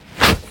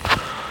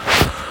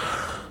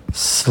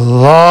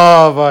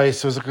Slava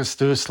Isusa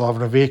Christus,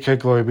 Slava Navika,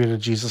 glory be to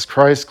Jesus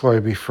Christ,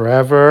 glory be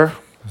forever.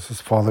 This is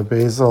Father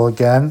Basil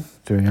again,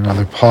 doing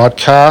another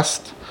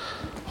podcast.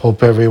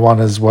 Hope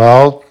everyone is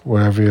well,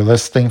 wherever you're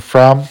listening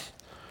from.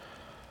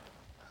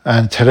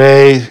 And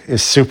today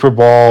is Super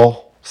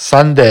Bowl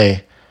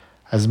Sunday,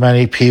 as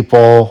many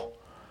people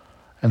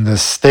in the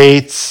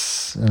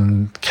States,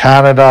 in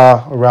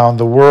Canada, around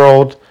the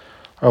world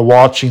are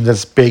watching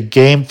this big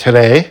game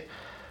today.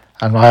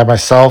 And I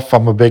myself,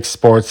 I'm a big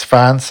sports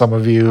fan. Some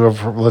of you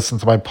have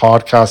listened to my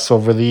podcasts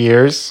over the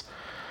years,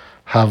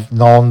 have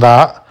known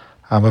that.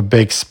 I'm a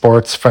big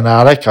sports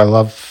fanatic. I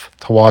love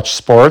to watch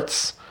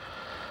sports.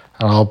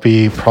 And I'll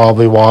be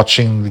probably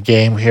watching the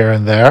game here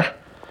and there.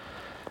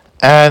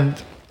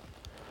 And,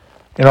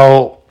 you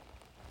know,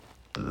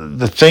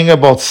 the thing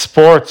about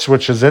sports,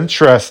 which is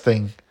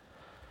interesting,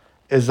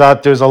 is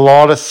that there's a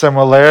lot of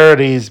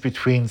similarities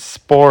between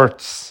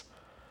sports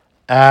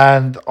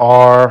and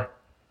our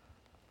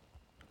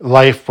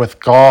life with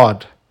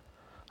God.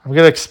 I'm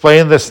going to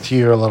explain this to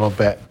you a little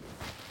bit.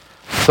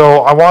 So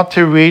I want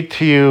to read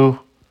to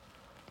you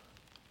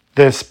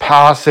this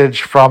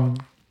passage from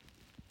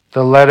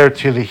the letter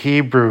to the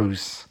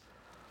Hebrews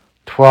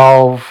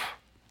 12,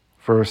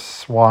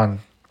 verse 1.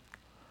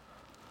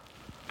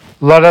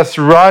 Let us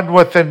run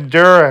with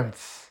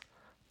endurance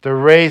the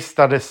race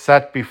that is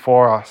set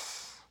before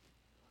us.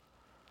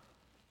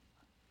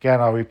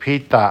 Again, I'll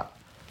repeat that.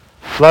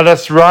 Let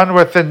us run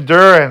with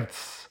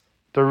endurance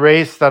the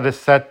race that is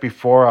set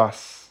before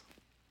us.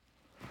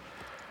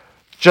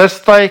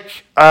 Just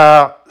like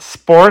a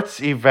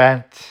sports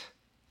event,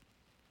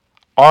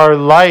 our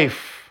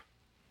life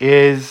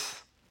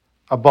is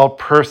about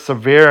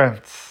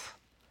perseverance.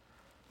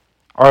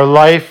 Our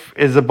life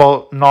is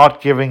about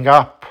not giving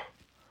up.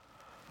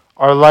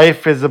 Our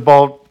life is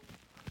about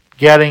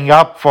getting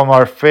up from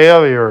our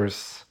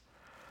failures,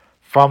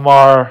 from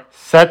our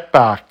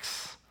setbacks,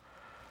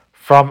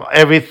 from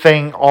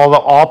everything, all the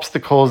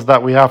obstacles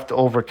that we have to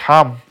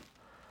overcome.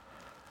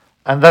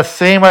 And the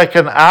same like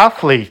an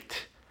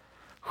athlete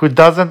who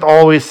doesn't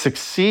always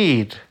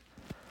succeed.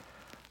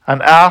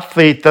 An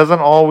athlete doesn't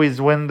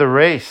always win the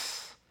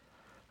race.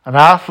 An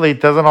athlete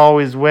doesn't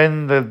always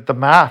win the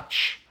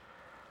match.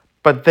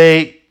 But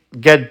they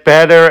get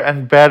better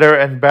and better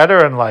and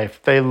better in life.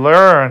 They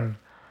learn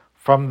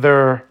from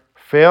their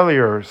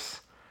failures.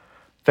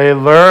 They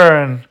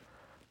learn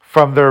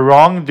from their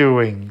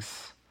wrongdoings.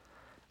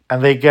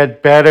 And they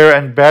get better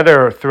and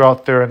better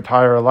throughout their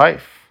entire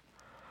life.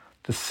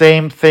 The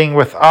same thing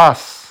with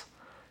us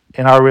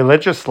in our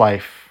religious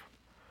life.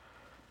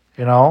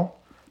 You know,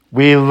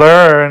 we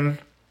learn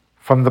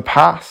from the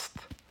past.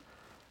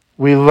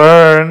 We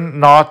learn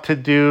not to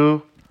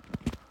do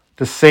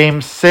the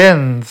same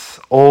sins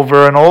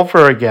over and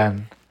over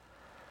again.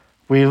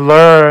 We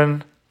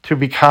learn to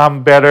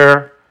become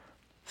better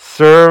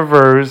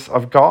servers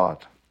of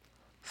God,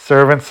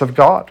 servants of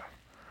God.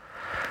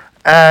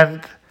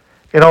 And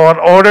you know, in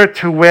order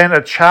to win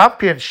a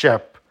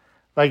championship,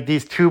 like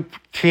these two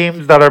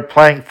teams that are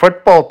playing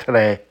football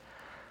today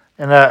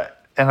in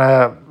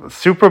a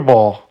Super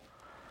Bowl,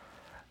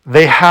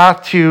 they had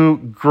to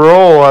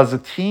grow as a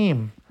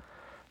team.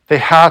 They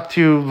had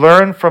to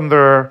learn from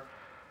their,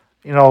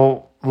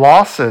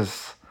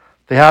 losses.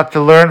 They had to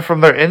learn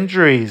from their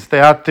injuries. They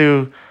had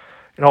to,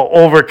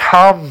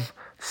 overcome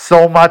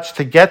so much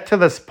to get to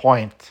this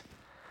point.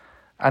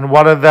 And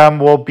one of them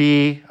will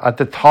be at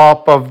the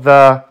top of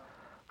the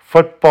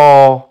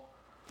football,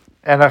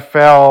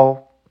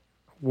 NFL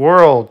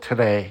world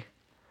today.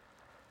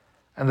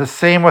 And the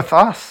same with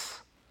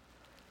us.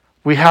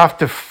 We have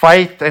to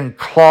fight and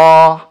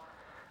claw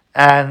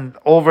and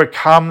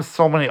overcome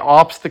so many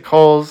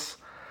obstacles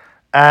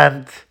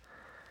and,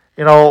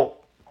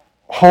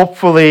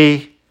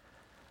 hopefully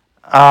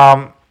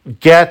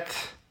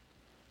get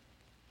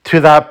to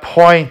that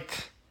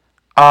point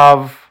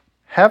of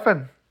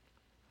heaven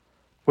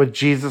with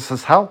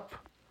Jesus' help.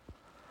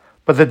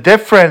 But the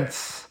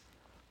difference,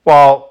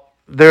 while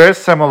there is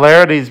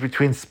similarities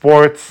between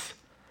sports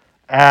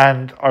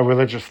and our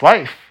religious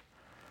life,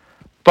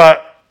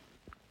 but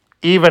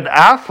even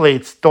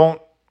athletes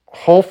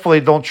hopefully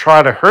don't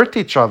try to hurt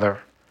each other.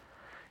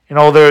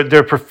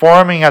 They're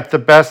performing at the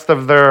best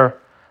of their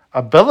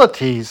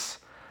abilities,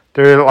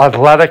 their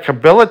athletic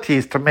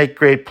abilities to make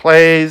great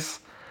plays,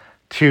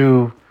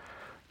 to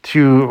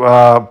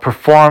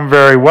perform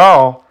very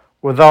well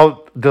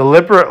without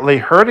deliberately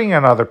hurting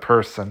another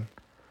person.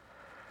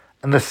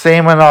 And the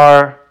same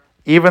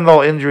even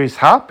though injuries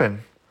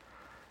happen,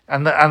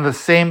 and the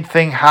same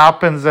thing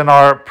happens in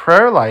our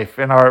prayer life,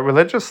 in our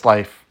religious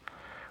life.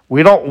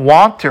 We don't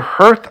want to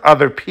hurt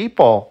other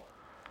people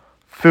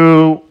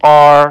through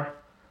our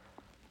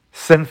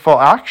sinful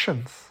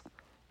actions.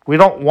 We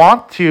don't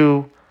want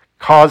to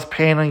cause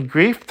pain and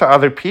grief to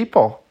other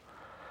people.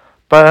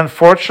 But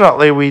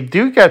unfortunately, we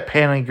do get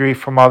pain and grief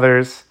from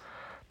others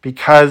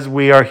because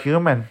we are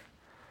human.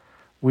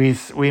 We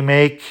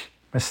make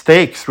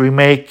mistakes. We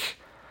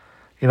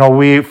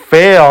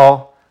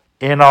fail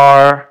in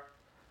our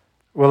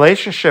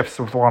relationships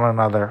with one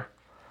another.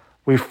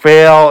 We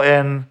fail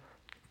in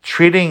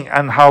treating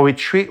and how we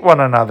treat one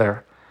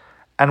another.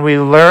 And we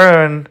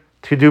learn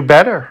to do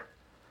better.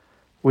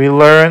 We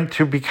learn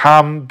to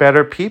become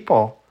better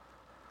people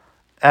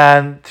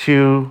and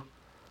to,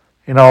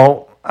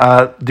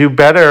 do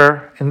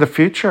better in the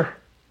future.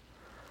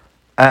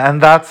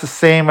 And that's the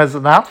same as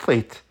an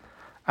athlete.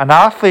 An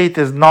athlete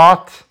is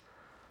not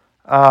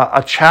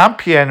a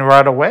champion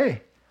right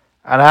away.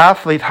 An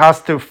athlete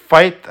has to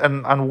fight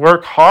and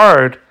work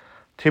hard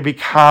to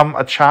become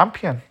a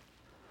champion.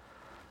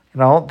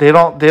 They're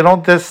not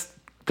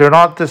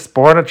just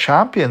born a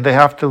champion. They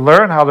have to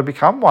learn how to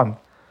become one.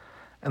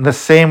 And the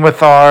same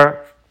with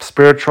our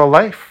spiritual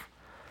life.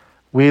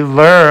 We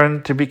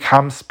learn to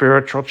become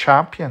spiritual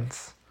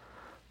champions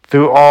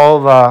through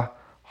all the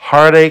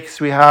heartaches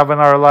we have in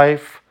our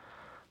life,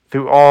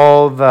 through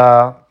all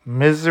the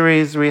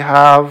miseries we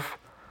have,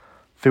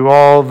 through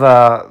all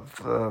the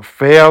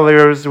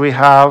failures we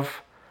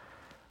have.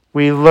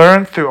 We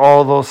learn through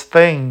all those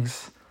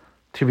things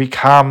to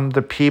become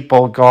the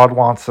people God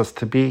wants us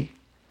to be.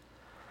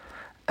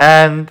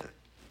 And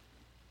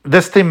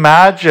just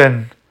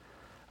imagine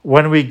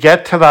when we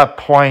get to that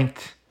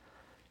point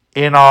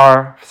in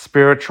our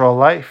spiritual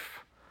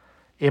life.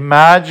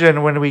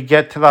 Imagine when we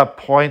get to that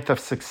point of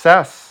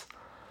success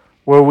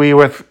where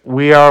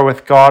we are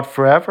with God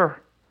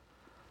forever,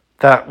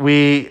 that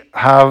we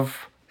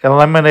have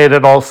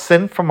eliminated all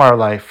sin from our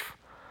life,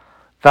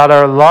 that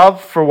our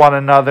love for one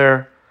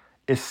another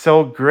is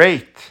so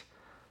great,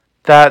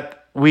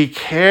 that we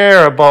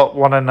care about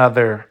one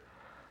another,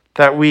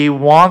 that we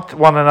want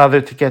one another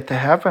to get to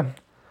heaven.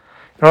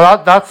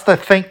 That's the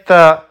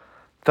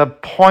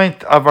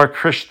point of our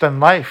Christian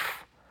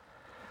life.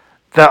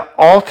 The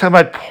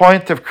ultimate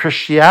point of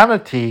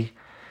Christianity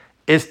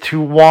is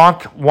to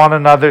want one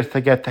another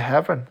to get to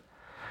heaven.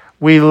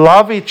 We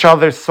love each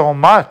other so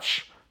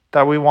much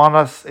that we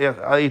want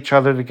each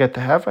other to get to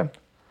heaven.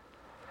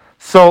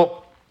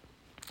 So,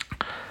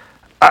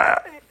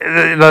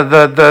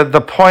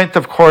 the point,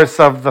 of course,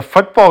 of the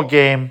football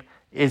game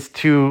is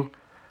to,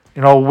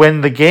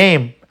 win the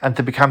game and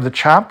to become the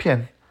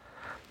champion.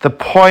 The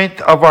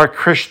point of our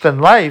Christian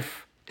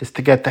life is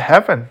to get to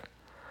heaven.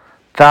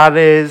 That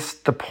is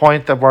the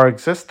point of our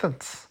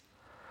existence.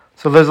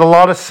 So there's a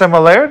lot of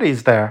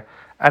similarities there,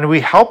 and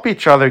we help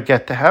each other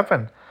get to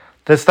heaven.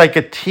 Just like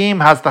a team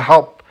has to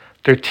help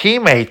their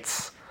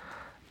teammates.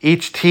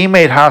 Each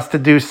teammate has to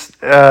do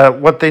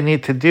what they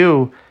need to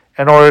do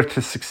in order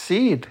to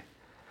succeed.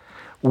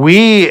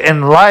 We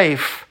in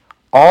life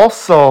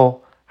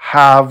also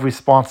have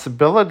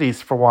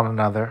responsibilities for one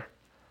another.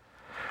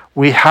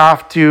 We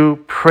have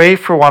to pray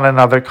for one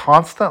another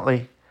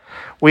constantly.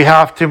 We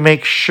have to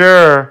make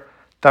sure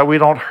that we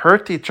don't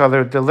hurt each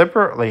other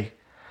deliberately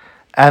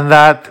and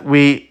that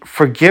we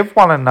forgive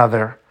one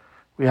another.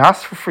 We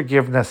ask for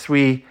forgiveness.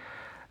 We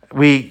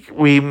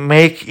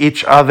make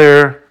each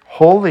other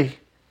holy.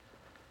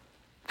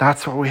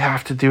 That's what we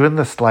have to do in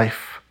this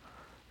life,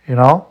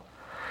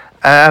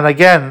 And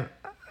again,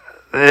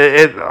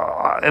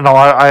 I've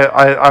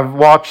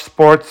watched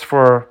sports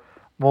for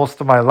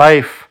most of my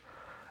life,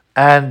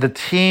 and the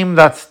team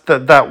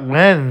that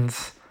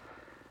wins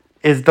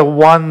is the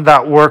one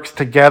that works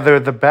together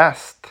the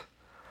best.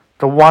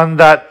 The one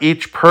that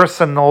each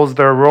person knows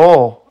their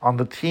role on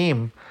the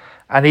team,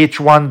 and each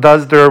one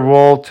does their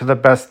role to the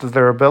best of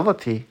their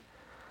ability.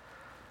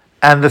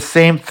 And the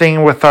same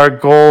thing with our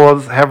goal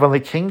as Heavenly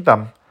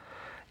Kingdom.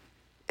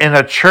 In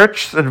a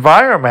church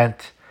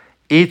environment,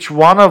 each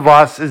one of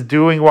us is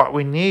doing what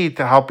we need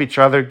to help each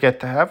other get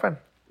to heaven.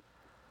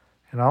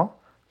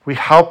 We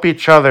help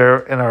each other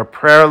in our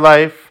prayer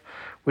life.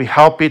 We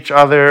help each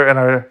other in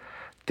our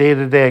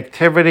day-to-day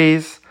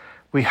activities.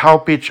 We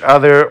help each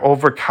other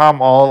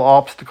overcome all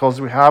obstacles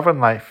we have in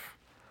life.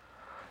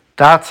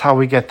 That's how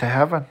we get to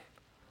heaven.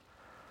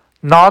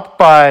 Not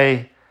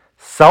by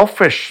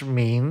selfish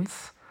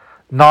means,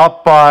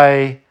 not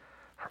by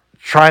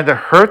trying to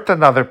hurt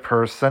another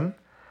person.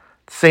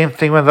 Same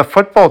thing with the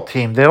football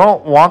team. They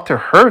don't want to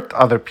hurt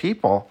other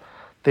people.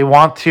 They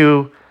want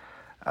to,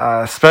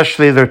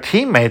 especially their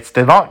teammates,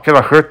 they're not going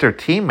to hurt their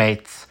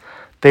teammates.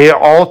 They are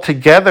all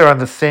together on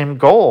the same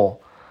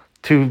goal,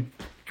 to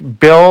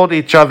build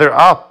each other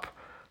up,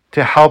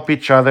 to help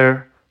each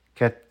other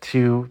get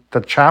to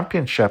the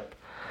championship.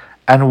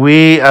 And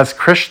we as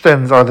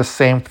Christians are the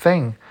same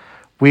thing.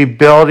 We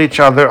build each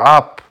other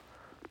up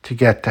to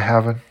get to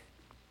heaven.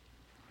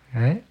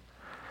 Right?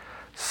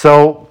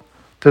 So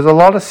there's a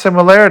lot of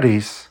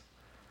similarities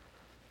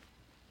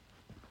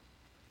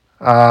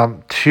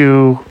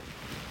to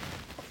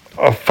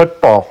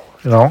football,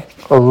 a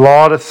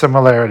lot of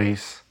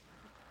similarities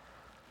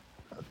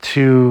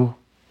to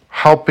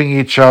helping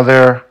each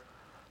other,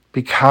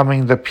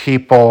 becoming the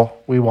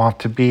people we want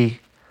to be.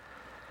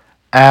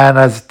 And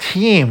as a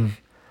team,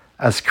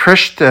 as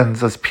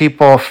Christians, as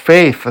people of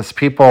faith, as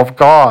people of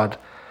God,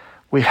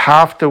 we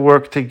have to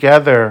work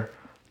together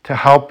to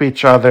help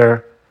each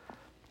other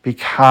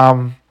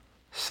become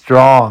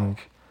strong,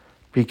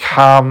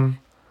 become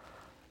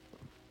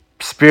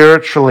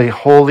spiritually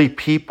holy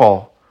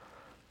people,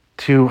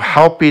 to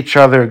help each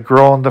other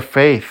grow in the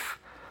faith,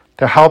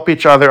 to help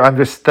each other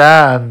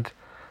understand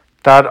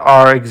that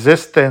our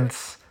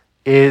existence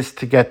is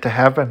to get to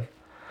heaven.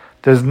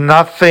 There's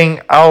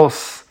nothing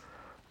else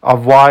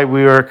of why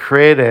we were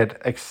created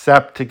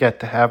except to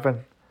get to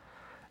heaven.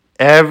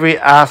 Every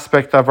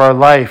aspect of our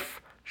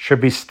life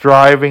should be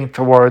striving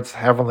towards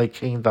heavenly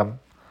kingdom.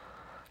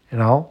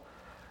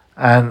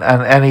 And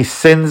any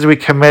sins we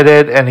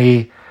committed,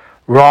 any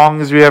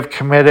wrongs we have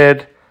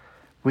committed,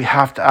 we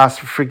have to ask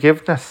for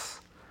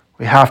forgiveness.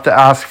 We have to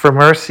ask for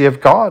mercy of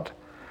God.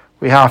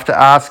 We have to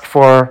ask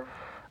for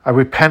a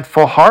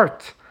repentful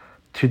heart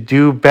to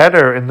do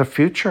better in the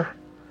future.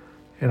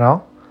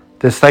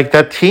 Just like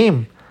that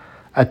team.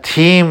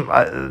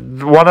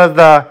 One of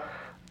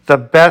the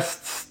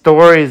best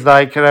stories that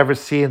I could ever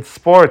see in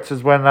sports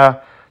is when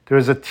there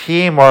was a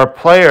team or a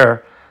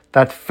player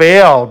that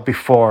failed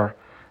before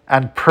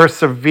and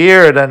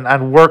persevered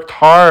and worked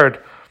hard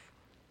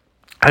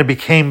and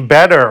became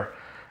better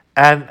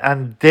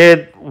and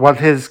did what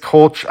his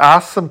coach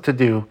asked him to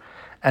do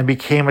and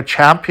became a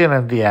champion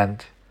in the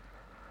end.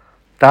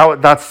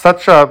 That's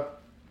such a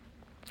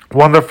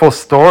wonderful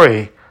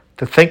story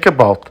to think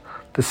about.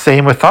 The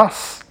same with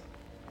us.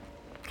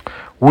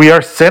 We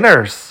are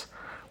sinners.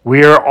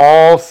 We are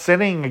all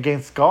sinning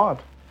against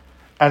God.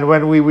 And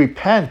when we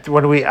repent,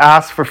 when we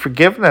ask for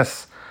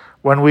forgiveness,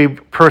 when we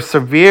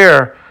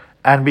persevere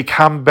and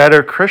become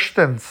better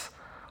Christians,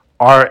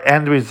 our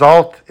end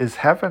result is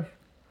heaven.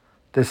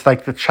 Just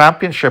like the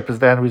championship is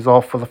the end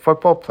result for the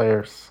football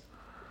players.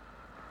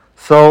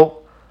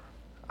 So,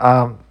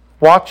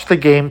 watch the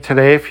game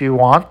today if you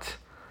want.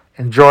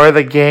 Enjoy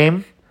the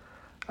game.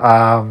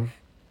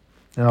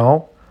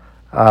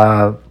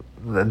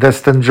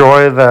 Just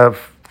enjoy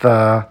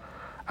the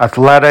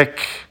athletic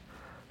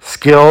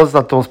skills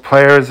that those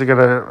players are going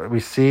to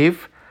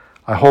receive.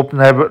 I hope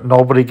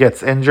nobody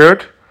gets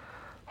injured.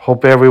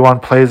 Hope everyone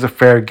plays a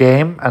fair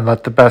game and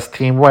let the best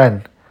team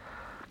win.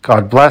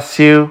 God bless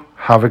you.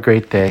 Have a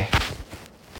great day.